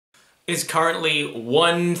It's currently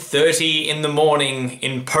 1:30 in the morning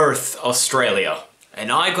in Perth, Australia.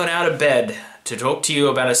 And I got out of bed to talk to you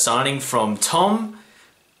about a signing from Tom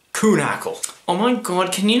Kuhnhackl. Oh my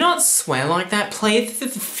god, can you not swear like that, please?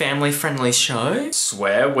 This is a family-friendly show.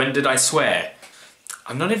 Swear? When did I swear?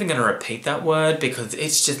 I'm not even gonna repeat that word because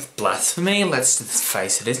it's just blasphemy. Let's just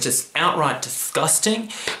face it, it's just outright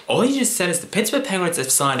disgusting. All you just said is the Pittsburgh Penguins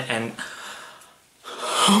have signed and...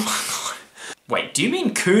 oh my god. Wait, do you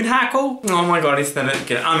mean Kuhnhackl? Oh my god, he said it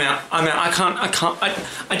again. I'm out,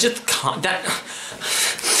 I just can't,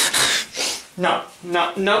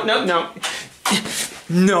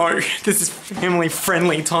 No, this is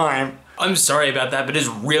family-friendly time. I'm sorry about that, but it's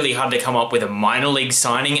really hard to come up with a minor league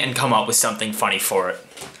signing and come up with something funny for it.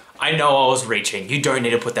 I know I was reaching. You don't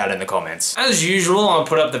need to put that in the comments. As usual, I'll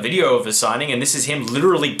put up the video of the signing, and this is him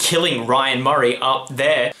literally killing Ryan Murray up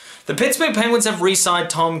there. The Pittsburgh Penguins have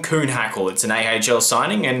re-signed Tom Kuhnhackl. It's an AHL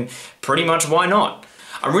signing, and pretty much why not?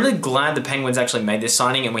 I'm really glad the Penguins actually made this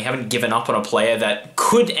signing and we haven't given up on a player that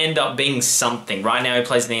could end up being something. Right now he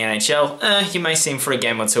plays in the NHL. You may see him for a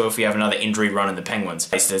game or two if we have another injury run in the Penguins.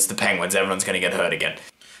 It's the Penguins, everyone's going to get hurt again.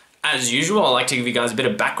 As usual, I like to give you guys a bit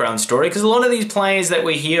of background story because a lot of these players that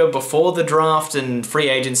we hear before the draft and free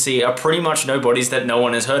agency are pretty much nobodies that no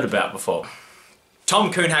one has heard about before.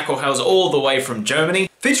 Tom Kuhnhackl hails all the way from Germany,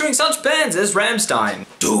 featuring such bands as Rammstein,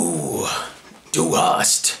 Du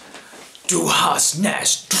hast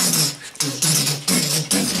Nest.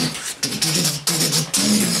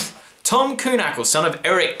 Tom Kuhnhackl, son of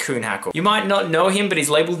Erich Kuhnhackl. You might not know him, but he's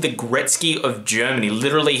labeled the Gretzky of Germany.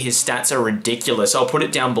 Literally, his stats are ridiculous. I'll put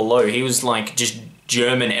it down below. He was like just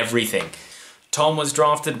German everything. Tom was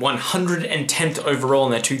drafted 110th overall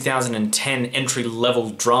in their 2010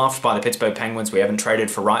 entry-level draft by the Pittsburgh Penguins. We haven't traded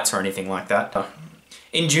for rights or anything like that.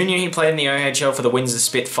 In junior, he played in the OHL for the Windsor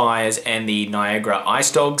Spitfires and the Niagara Ice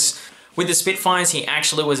Dogs. With the Spitfires, he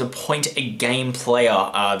actually was a point-a-game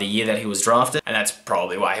player the year that he was drafted, and that's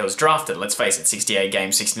probably why he was drafted. Let's face it, 68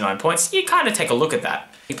 games, 69 points. You kind of take a look at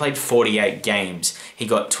that. He played 48 games. He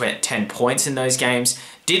got 10 points in those games.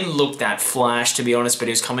 Didn't look that flash, to be honest, but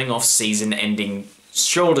he was coming off season-ending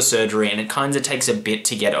shoulder surgery, and it kind of takes a bit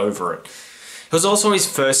to get over it. It was also his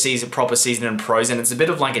first proper season in pros, and it's a bit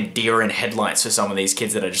of like a deer in headlights for some of these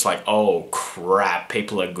kids that are just like, oh crap,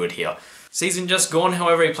 people are good here. Season just gone,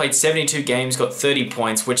 however, he played 72 games, got 30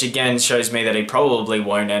 points, which again shows me that he probably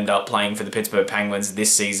won't end up playing for the Pittsburgh Penguins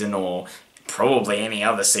this season or probably any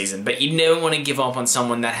other season, but you never want to give up on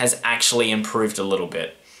someone that has actually improved a little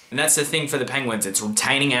bit. And that's the thing for the Penguins, it's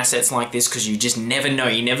retaining assets like this because you just never know.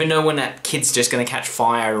 You never know when that kid's just going to catch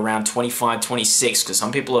fire around 25, 26, because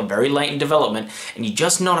some people are very late in development and you're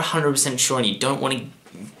just not 100% sure and you don't want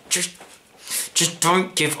to... Just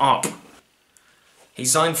don't give up. He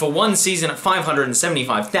signed for one season at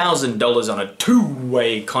 $575,000 on a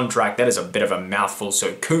two-way contract. That is a bit of a mouthful,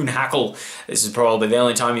 so Kuhnhackl, this is probably the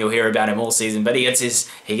only time you'll hear about him all season, but he gets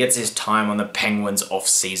his time on the Penguins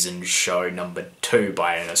off-season show number 2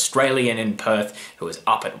 by an Australian in Perth who was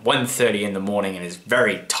up at 1:30 in the morning and is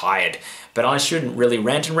very tired. But I shouldn't really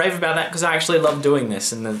rant and rave about that because I actually love doing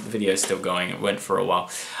this, and the video's still going. It went for a while.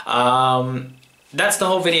 That's the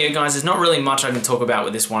whole video, guys. There's not really much I can talk about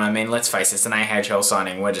with this one. I mean, let's face it, it's an AHL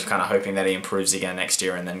signing. We're just kind of hoping that he improves again next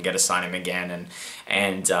year and then get to sign him again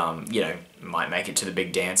and you know, might make it to the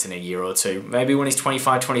big dance in a year or two. Maybe when he's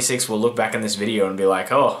 25, 26, we'll look back in this video and be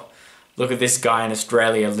like, oh, look at this guy in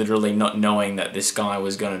Australia literally not knowing that this guy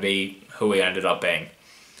was going to be who he ended up being.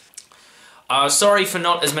 Sorry for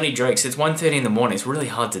not as many jokes. It's 1:30 in the morning. It's really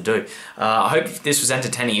hard to do. I hope this was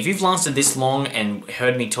entertaining. If you've lasted this long and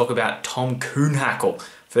heard me talk about Tom Kuhnhackl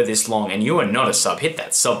for this long and you are not a sub, hit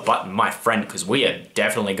that sub button, my friend, because we are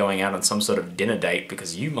definitely going out on some sort of dinner date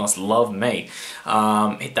because you must love me.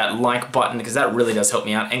 Hit that like button because that really does help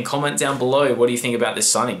me out. And comment down below, what do you think about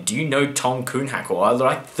this signing? Do you know Tom Kuhnhackl? I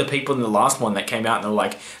like the people in the last one that came out and they're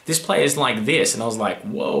like, this player's like this. And I was like,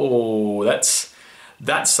 whoa, that's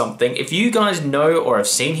something. If you guys know or have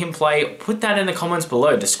seen him play, put that in the comments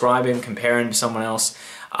below. Describe him, compare him to someone else.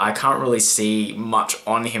 I can't really see much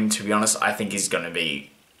on him, to be honest. I think he's going to be,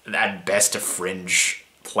 at best, a fringe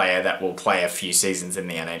player that will play a few seasons in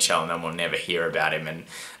the NHL and then we'll never hear about him. And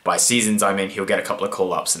by seasons, I mean he'll get a couple of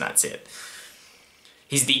call-ups and that's it.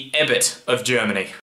 He's the Ebbett of Germany.